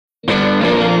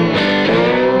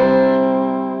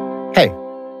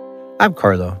I'm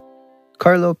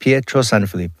Carlo Pietro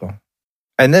Sanfilippo,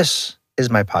 and this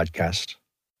is my podcast.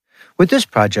 With this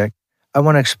project, I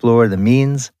want to explore the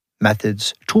means,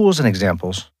 methods, tools, and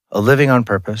examples of living on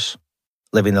purpose,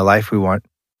 living the life we want,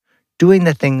 doing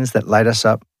the things that light us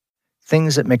up,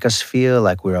 things that make us feel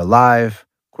like we're alive,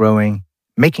 growing,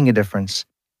 making a difference,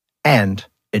 and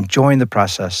enjoying the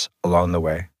process along the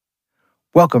way.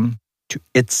 Welcome to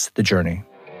It's the Journey.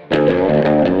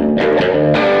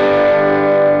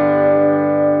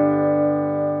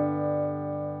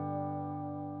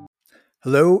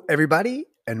 Hello, everybody,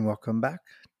 and welcome back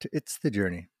to It's the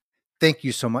Journey. Thank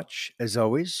you so much, as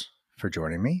always, for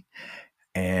joining me,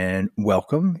 and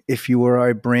welcome if you are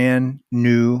a brand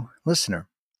new listener.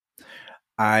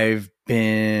 I've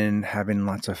been having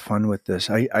lots of fun with this.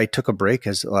 I took a break,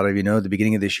 as a lot of you know, at the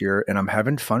beginning of this year, and I'm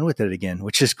having fun with it again,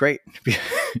 which is great.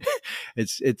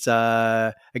 It's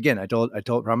again, I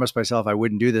promised myself I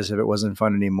wouldn't do this if it wasn't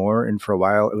fun anymore. And for a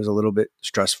while, it was a little bit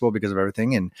stressful because of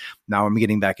everything. And now I'm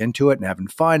getting back into it and having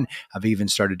fun. I've even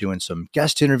started doing some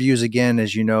guest interviews again.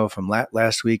 As you know, from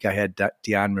last week, I had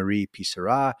Diane Marie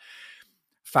Pissarra,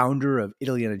 founder of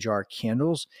Italy in a Jar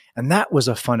Candles, and that was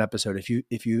a fun episode.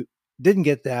 If you didn't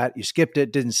get that, you skipped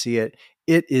it, didn't see it,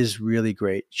 it is really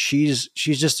great. She's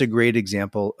just a great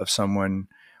example of someone,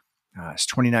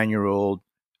 29-year-old,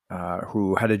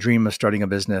 who had a dream of starting a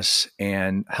business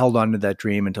and held on to that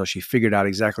dream until she figured out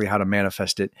exactly how to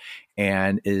manifest it,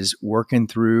 and is working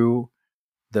through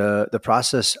the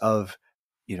process of,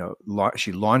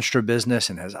 she launched her business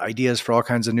and has ideas for all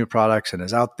kinds of new products and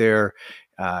is out there.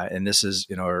 And this is,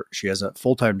 she has a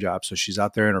full-time job. So she's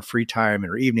out there in her free time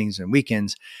and her evenings and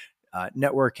weekends,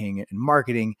 networking and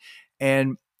marketing.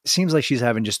 And it seems like she's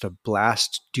having just a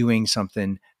blast doing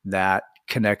something that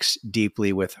connects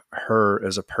deeply with her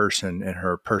as a person and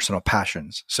her personal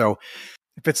passions. So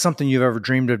if it's something you've ever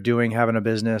dreamed of doing, having a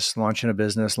business, launching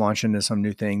into some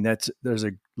new thing, there's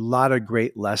a lot of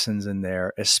great lessons in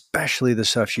there, especially the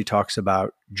stuff she talks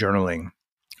about journaling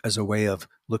as a way of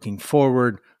looking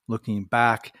forward, looking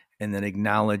back, and then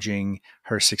acknowledging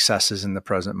her successes in the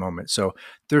present moment. So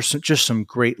there's just some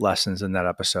great lessons in that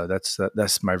episode.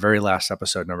 That's my very last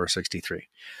episode, number 63.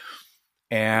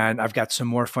 And I've got some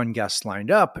more fun guests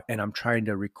lined up, and I'm trying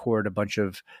to record a bunch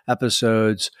of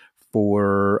episodes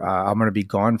for, I'm going to be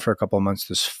gone for a couple of months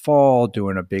this fall,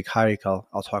 doing a big hike.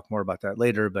 I'll talk more about that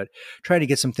later, but trying to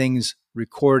get some things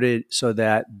recorded so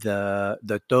that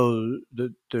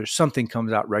there's something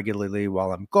comes out regularly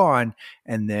while I'm gone.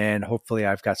 And then hopefully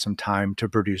I've got some time to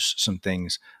produce some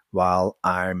things while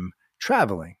I'm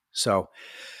traveling. So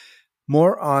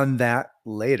more on that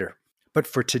later. But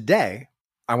for today,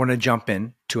 I want to jump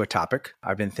in to a topic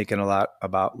I've been thinking a lot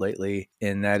about lately,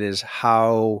 and that is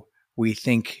how we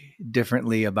think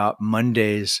differently about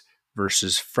Mondays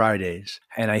versus Fridays.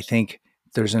 And I think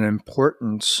there's an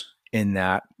importance in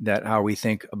that how we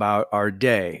think about our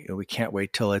day. We can't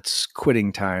wait till it's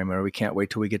quitting time, or we can't wait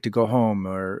till we get to go home,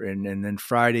 and then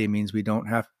Friday means we don't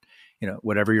have,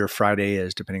 whatever your Friday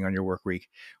is, depending on your work week,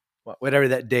 whatever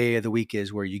that day of the week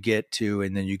is where you get to,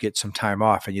 and then you get some time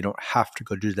off and you don't have to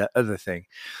go do that other thing.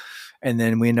 And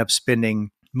then we end up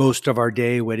spending most of our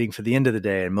day waiting for the end of the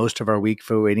day, and most of our week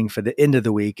for waiting for the end of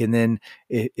the week. And then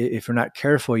if you're not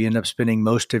careful, you end up spending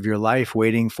most of your life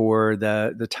waiting for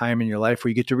the time in your life where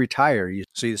you get to retire.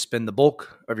 So you spend the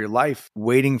bulk of your life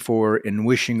waiting for and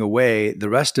wishing away the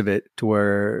rest of it to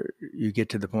where you get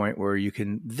to the point where you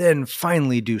can then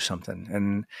finally do something.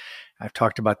 And I've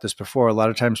talked about this before. A lot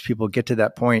of times people get to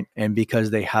that point, and because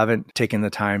they haven't taken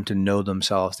the time to know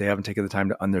themselves, they haven't taken the time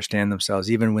to understand themselves,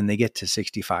 even when they get to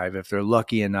 65, if they're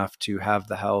lucky enough to have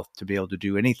the health to be able to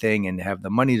do anything and have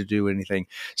the money to do anything,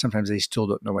 sometimes they still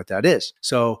don't know what that is.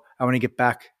 So I want to get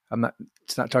back.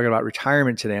 It's not talking about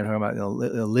retirement today. I'm talking about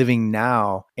living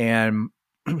now, and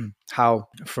how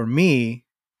for me,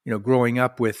 growing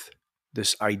up with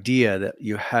this idea that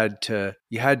you had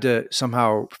to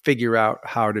somehow figure out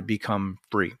how to become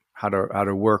free, how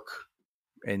to work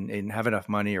and have enough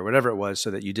money or whatever it was,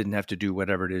 so that you didn't have to do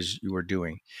whatever it is you were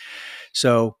doing.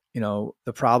 So,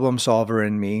 the problem solver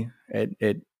in me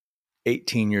at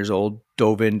 18 years old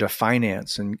dove into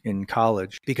finance in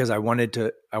college because I wanted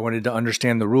to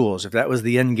understand the rules. If that was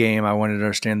the end game, I wanted to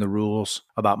understand the rules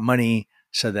about money,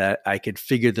 so that I could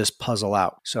figure this puzzle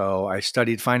out. So I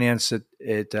studied finance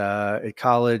at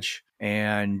college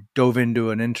and dove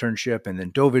into an internship, and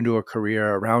then dove into a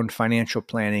career around financial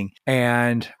planning.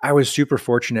 And I was super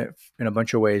fortunate in a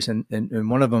bunch of ways. And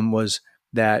one of them was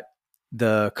that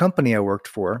the company I worked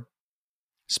for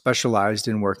specialized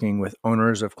in working with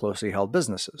owners of closely held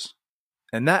businesses.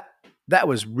 And that that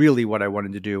was really what I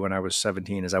wanted to do when I was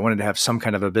 17, is I wanted to have some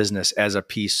kind of a business as a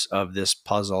piece of this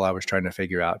puzzle I was trying to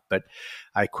figure out. But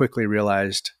I quickly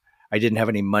realized I didn't have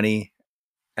any money,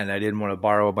 and I didn't want to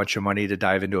borrow a bunch of money to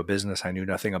dive into a business I knew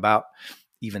nothing about,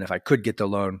 even if I could get the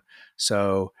loan.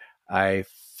 So I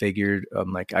figured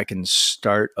like I can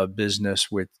start a business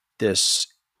with this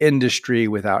industry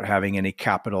without having any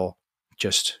capital,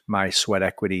 just my sweat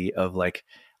equity of like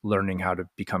learning how to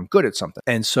become good at something.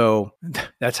 And so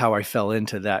that's how I fell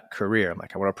into that career. I'm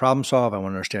like, I want to problem solve. I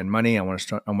want to understand money. I want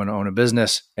to own a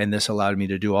business. And this allowed me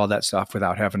to do all that stuff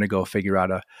without having to go figure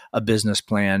out a business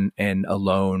plan and a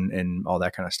loan and all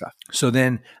that kind of stuff. So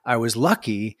then I was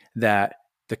lucky that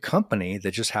the company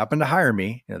that just happened to hire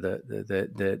me,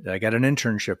 that I got an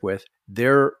internship with,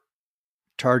 their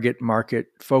target market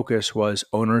focus was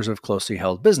owners of closely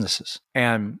held businesses.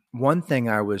 And one thing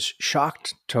I was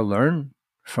shocked to learn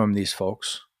from these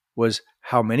folks was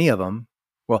how many of them,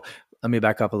 well, let me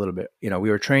back up a little bit. We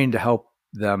were trained to help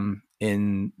them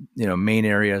in, main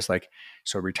areas like,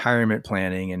 so retirement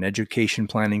planning and education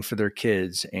planning for their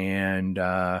kids, and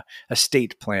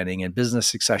estate planning and business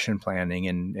succession planning,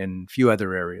 and a few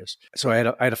other areas. So I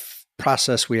had a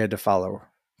process we had to follow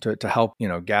to help,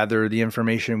 gather the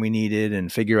information we needed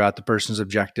and figure out the person's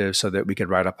objectives so that we could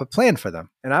write up a plan for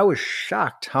them. And I was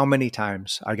shocked how many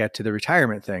times I got to the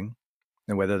retirement thing,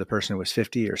 and whether the person was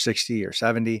 50 or 60 or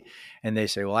 70, and they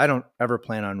say, well, I don't ever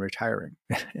plan on retiring.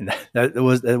 And that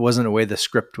wasn't the way the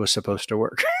script was supposed to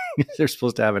work. They're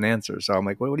supposed to have an answer. So I'm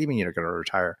like, well, what do you mean you're going to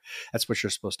retire? That's what you're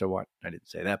supposed to want. I didn't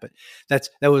say that, but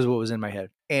that was what was in my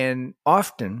head. And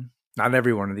often, not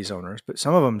every one of these owners, but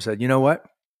some of them said, you know what?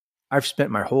 I've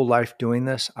spent my whole life doing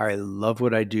this. I love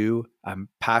what I do. I'm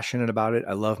passionate about it.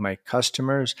 I love my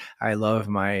customers. I love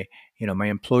my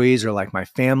employees are like my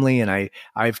family, and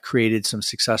I've created some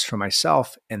success for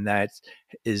myself, and that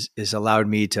is allowed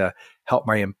me to help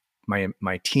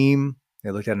my team.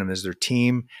 They looked at them as their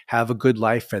team, have a good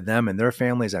life for them and their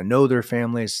families. I know their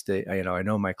families. I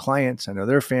know my clients. I know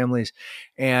their families,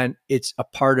 and it's a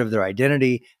part of their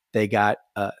identity. They got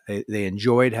they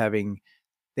enjoyed having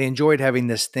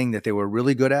this thing that they were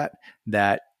really good at,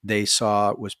 that they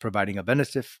saw was providing a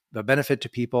benefit to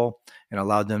people and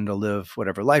allowed them to live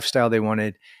whatever lifestyle they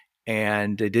wanted.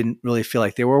 And they didn't really feel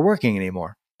like they were working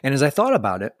anymore. And as I thought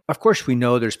about it, of course, we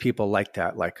know there's people like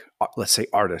that, like, let's say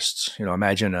artists,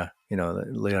 imagine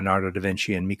Leonardo da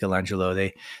Vinci and Michelangelo,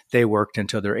 they worked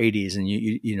until their 80s,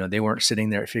 and they weren't sitting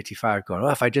there at 55 going,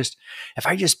 well, if I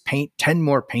just paint 10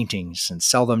 more paintings and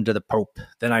sell them to the Pope,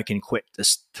 then I can quit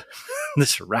this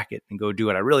racket and go do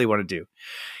what I really want to do.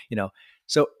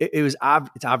 So it's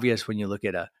obvious when you look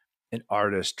at an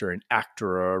artist or an actor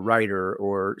or a writer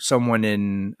or someone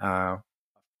in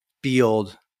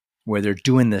field where they're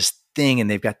doing this thing and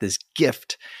they've got this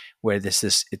gift where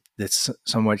it's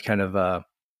somewhat kind of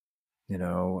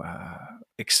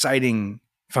exciting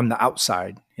from the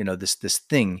outside, this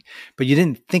thing, but you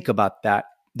didn't think about that.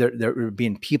 There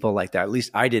being people like that. At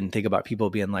least I didn't think about people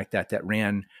being like that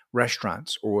ran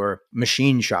restaurants or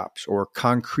machine shops or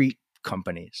concrete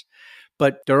companies.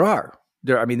 But there are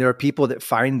people that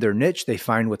find their niche. They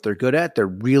find what they're good at. They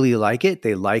really like it.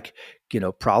 They like,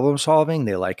 problem solving.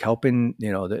 They like helping,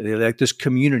 they like this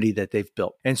community that they've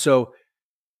built. And so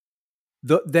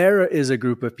there is a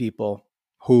group of people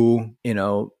who,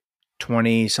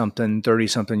 20-something,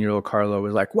 30-something-year-old Carlo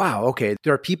was like, wow, okay,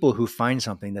 there are people who find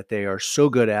something that they are so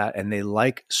good at and they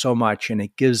like so much, and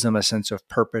it gives them a sense of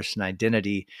purpose and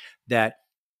identity that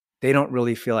they don't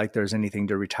really feel like there's anything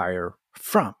to retire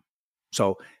from.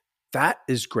 So that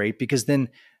is great, because then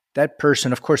that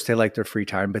person, of course, they like their free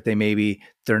time, but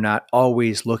they're not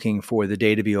always looking for the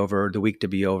day to be over, the week to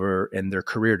be over, and their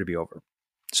career to be over.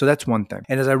 So that's one thing.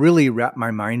 And as I really wrapped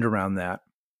my mind around that,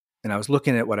 and I was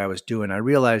looking at what I was doing, I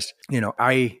realized,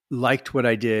 I liked what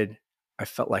I did. I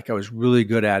felt like I was really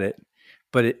good at it,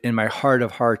 but in my heart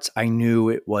of hearts, I knew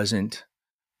it wasn't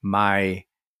my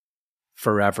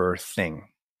forever thing.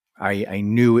 I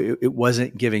knew it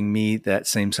wasn't giving me that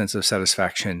same sense of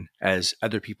satisfaction as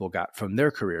other people got from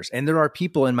their careers. And there are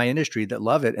people in my industry that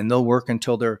love it, and they'll work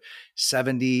until they're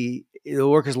 70. They'll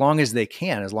work as long as they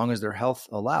can, as long as their health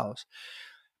allows.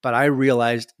 But I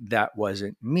realized that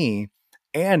wasn't me.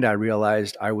 And I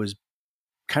realized I was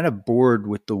kind of bored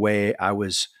with the way I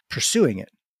was pursuing it.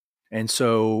 And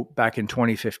so back in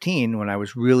 2015, when I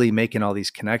was really making all these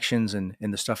connections and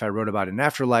the stuff I wrote about in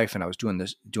Afterlife, and I was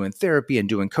doing therapy and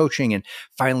doing coaching, and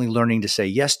finally learning to say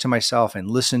yes to myself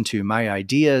and listen to my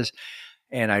ideas,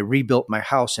 and I rebuilt my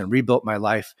house and rebuilt my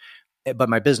life, but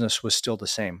my business was still the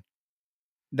same.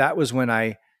 That was when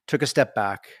I took a step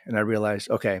back and I realized,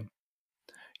 okay,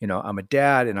 I'm a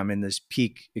dad and I'm in this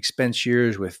peak expense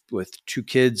years with two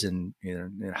kids and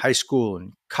in high school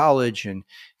and college and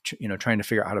trying to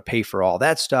figure out how to pay for all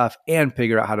that stuff and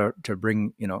figure out how to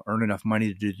bring earn enough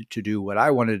money to do what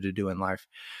I wanted to do in life.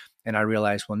 And I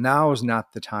realized, well, now is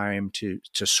not the time to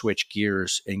switch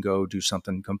gears and go do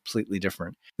something completely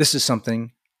different. This is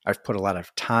something I've put a lot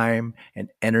of time and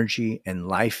energy and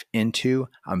life into.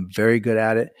 I'm very good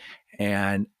at it.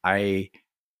 And I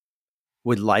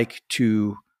would like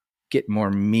to get more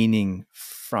meaning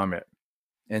from it.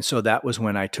 And so that was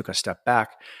when I took a step back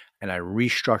and I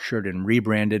restructured and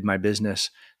rebranded my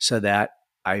business so that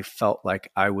I felt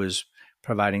like I was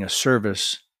providing a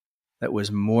service that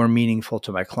was more meaningful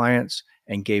to my clients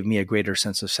and gave me a greater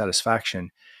sense of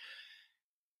satisfaction.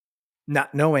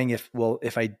 Not knowing if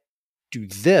I do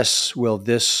this, will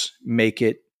this make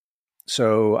it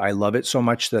so I love it so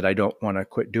much that I don't want to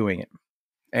quit doing it?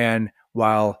 And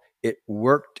while it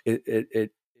worked,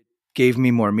 it gave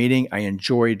me more meaning. I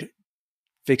enjoyed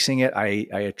fixing it. I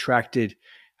attracted,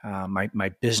 my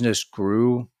business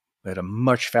grew at a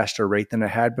much faster rate than I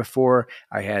had before.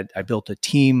 I built a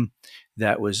team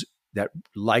that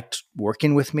liked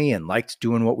working with me and liked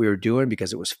doing what we were doing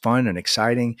because it was fun and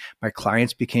exciting. My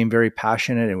clients became very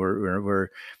passionate and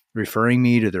were referring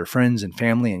me to their friends and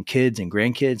family and kids and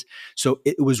grandkids. So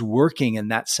it was working in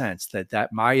that sense that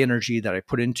my energy that I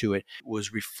put into it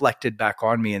was reflected back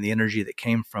on me and the energy that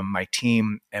came from my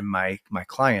team and my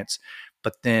clients.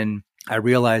 But then I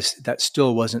realized that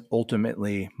still wasn't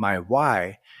ultimately my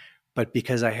why. But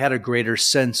because I had a greater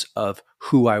sense of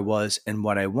who I was and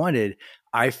what I wanted,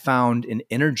 I found an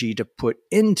energy to put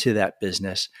into that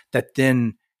business that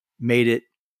then made it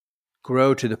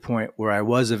grow to the point where I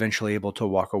was eventually able to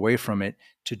walk away from it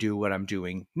to do what I'm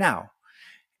doing now.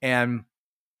 And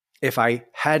if I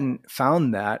hadn't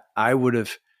found that, I could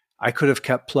have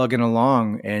kept plugging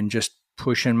along and just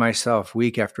pushing myself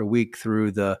week after week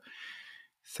through the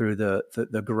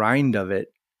grind of it,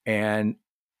 and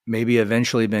maybe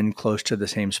eventually been close to the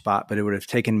same spot, but it would have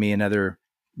taken me another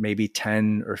maybe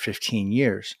 10 or 15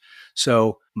 years.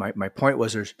 So my point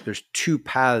was there's two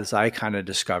paths I kind of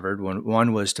discovered.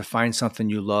 One was to find something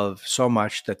you love so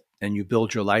much and you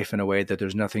build your life in a way that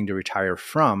there's nothing to retire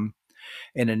from.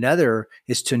 And another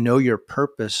is to know your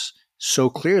purpose so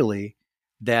clearly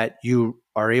that you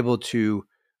are able to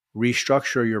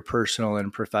restructure your personal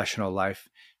and professional life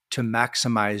to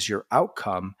maximize your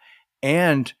outcome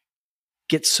and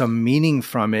get some meaning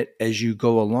from it as you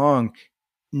go along,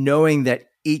 knowing that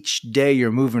each day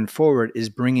you're moving forward is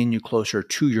bringing you closer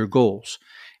to your goals.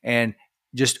 And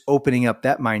just opening up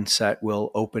that mindset will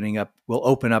open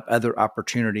up other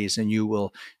opportunities, and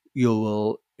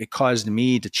it caused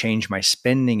me to change my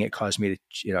spending. It caused me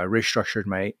to, I restructured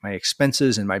my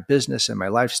expenses and my business and my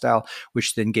lifestyle,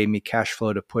 which then gave me cash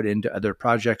flow to put into other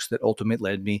projects that ultimately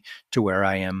led me to where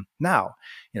I am now.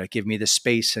 It gave me the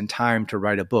space and time to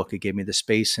write a book. It gave me the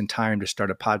space and time to start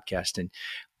a podcast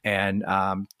and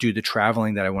do the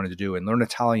traveling that I wanted to do and learn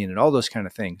Italian and all those kind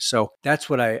of things. So that's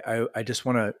what I just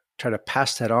want to try to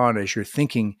pass that on as you're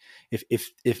thinking.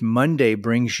 If Monday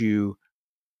brings you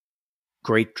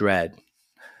great dread,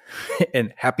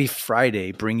 and Happy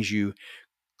Friday brings you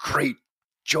great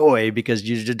joy because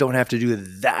you just don't have to do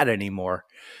that anymore,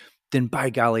 then by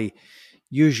golly,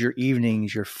 use your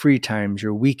evenings, your free times,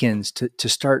 your weekends to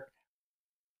start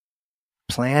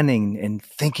planning and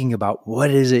thinking about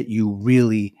what is it you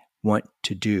really want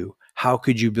to do. How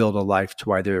could you build a life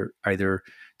to either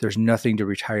there's nothing to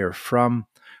retire from,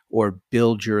 or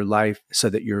build your life so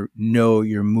that you're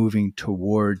moving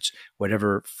towards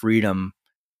whatever freedom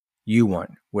you want,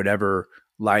 whatever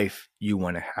life you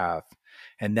want to have.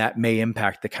 And that may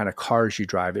impact the kind of cars you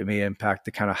drive. It may impact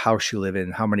the kind of house you live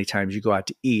in, how many times you go out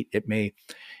to eat. It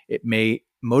may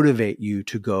motivate you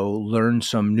to go learn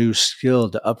some new skill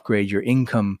to upgrade your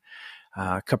income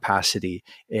capacity,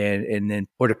 and then,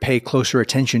 or to pay closer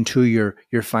attention to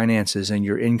your finances and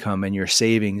your income and your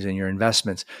savings and your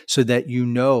investments, so that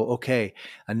okay,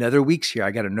 another week's here.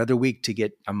 I got another week to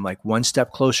I'm like one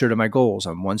step closer to my goals.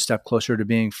 I'm one step closer to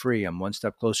being free. I'm one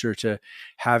step closer to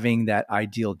having that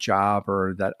ideal job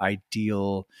or that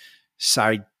ideal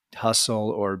side hustle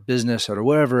or business or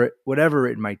whatever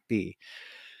it might be.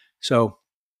 So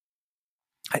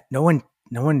no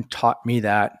one taught me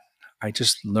that. I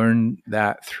just learned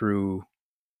that through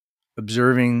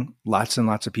observing lots and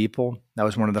lots of people. That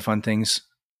was one of the fun things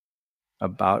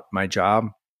about my job.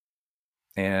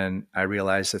 And I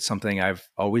realized that something I've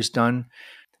always done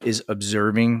is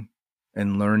observing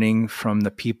and learning from the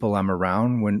people I'm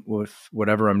around with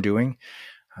whatever I'm doing.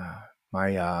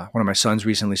 One of my sons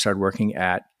recently started working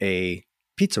at a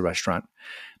pizza restaurant,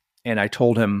 and I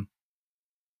told him,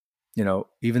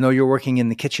 Even though you're working in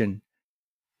the kitchen,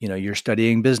 you're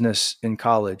studying business in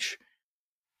college,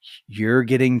 you're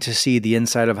getting to see the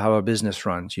inside of how a business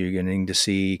runs. You're getting to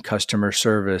see customer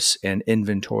service and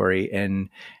inventory and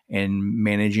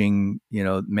managing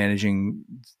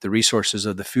the resources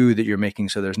of the food that you're making,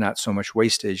 so there's not so much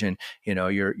wastage. And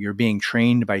you're being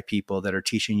trained by people that are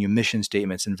teaching you mission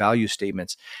statements and value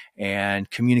statements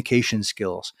and communication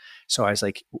skills. So I was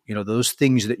like, those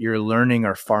things that you're learning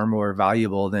are far more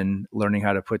valuable than learning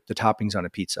how to put the toppings on a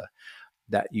pizza.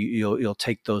 That you'll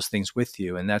take those things with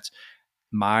you. And that's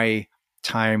my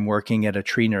time working at a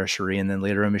tree nursery and then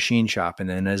later a machine shop and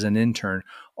then as an intern.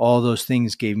 All those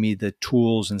things gave me the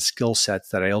tools and skill sets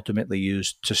that I ultimately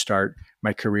used to start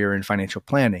my career in financial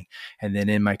planning. And then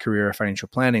in my career of financial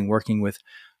planning, working with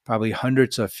probably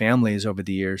hundreds of families over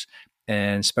the years,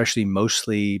 and especially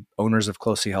mostly owners of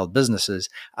closely held businesses,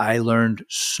 I learned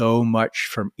so much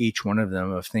from each one of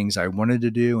them of things I wanted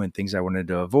to do and things I wanted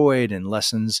to avoid and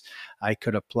lessons I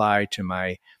could apply to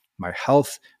my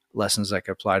health, lessons I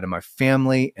could apply to my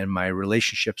family and my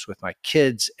relationships with my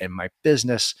kids and my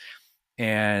business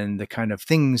and the kind of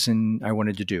things I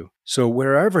wanted to do. So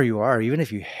wherever you are, even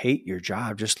if you hate your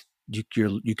job, just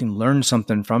you can learn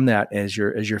something from that as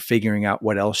you're figuring out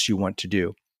what else you want to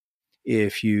do.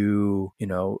 If you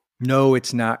know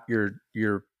it's not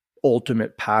your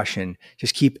ultimate passion,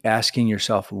 just keep asking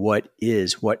yourself what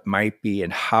might be,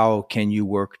 and how can you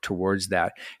work towards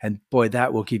that. And boy,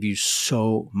 that will give you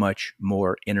so much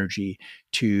more energy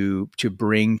to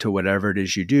bring to whatever it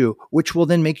is you do, which will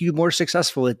then make you more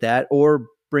successful at that, or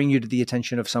bring you to the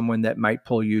attention of someone that might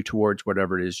pull you towards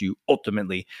whatever it is you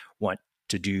ultimately want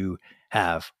to do,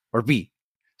 have, or be.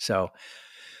 So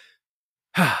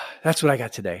that's what I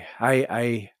got today.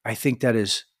 I think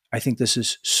this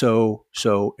is so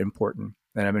important.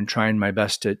 And I've been trying my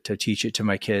best to teach it to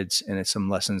my kids. And it's some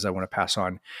lessons I want to pass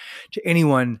on to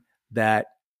anyone that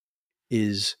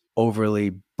is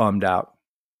overly bummed out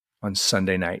on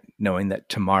Sunday night, knowing that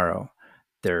tomorrow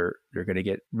they're going to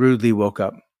get rudely woke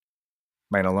up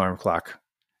by an alarm clock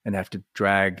and have to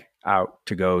drag out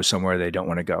to go somewhere they don't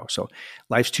want to go. So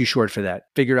life's too short for that.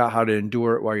 Figure out how to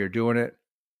endure it while you're doing it.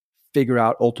 Figure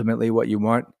out ultimately what you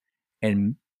want,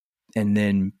 and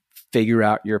then figure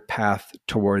out your path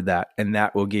toward that. And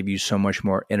that will give you so much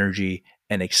more energy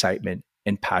and excitement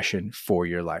and passion for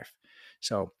your life.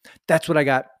 So that's what I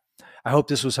got. I hope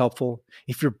this was helpful.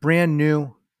 If you're brand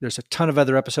new, there's a ton of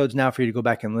other episodes now for you to go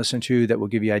back and listen to that will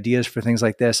give you ideas for things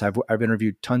like this. I've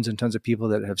interviewed tons and tons of people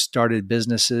that have started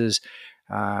businesses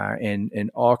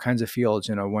in all kinds of fields.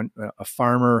 A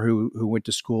farmer who went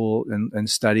to school and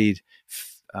studied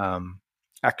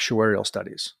actuarial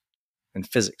studies and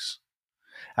physics.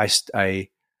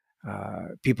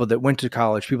 People that went to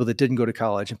college, people that didn't go to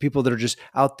college, and people that are just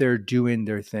out there doing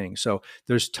their thing. So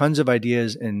there's tons of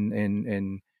ideas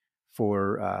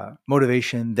for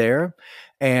motivation there.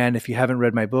 And if you haven't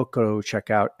read my book, go check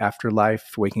out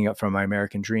Afterlife: Waking Up from My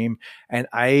American Dream. And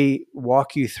I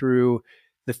walk you through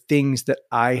the things that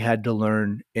I had to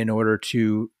learn in order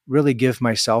to really give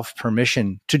myself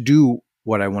permission to do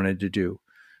what I wanted to do.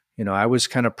 I was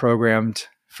kind of programmed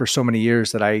for so many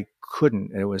years that I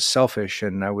couldn't. It was selfish,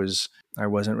 and I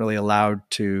wasn't really allowed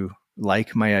to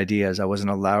like my ideas. I wasn't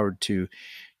allowed to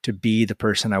be the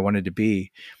person I wanted to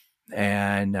be.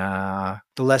 And the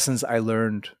lessons I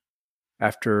learned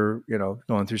after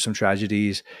going through some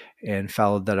tragedies and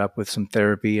followed that up with some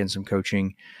therapy and some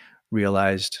coaching,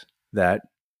 realized that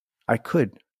I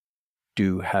could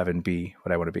do, have, and be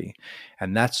what I want to be.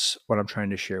 And that's what I'm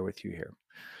trying to share with you here.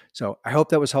 So I hope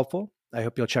that was helpful. I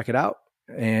hope you'll check it out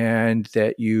and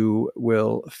that you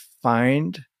will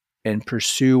find and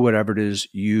pursue whatever it is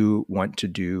you want to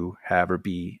do, have, or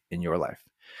be in your life.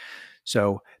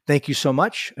 So thank you so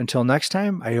much. Until next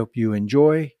time, I hope you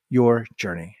enjoy your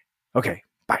journey. Okay,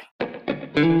 bye.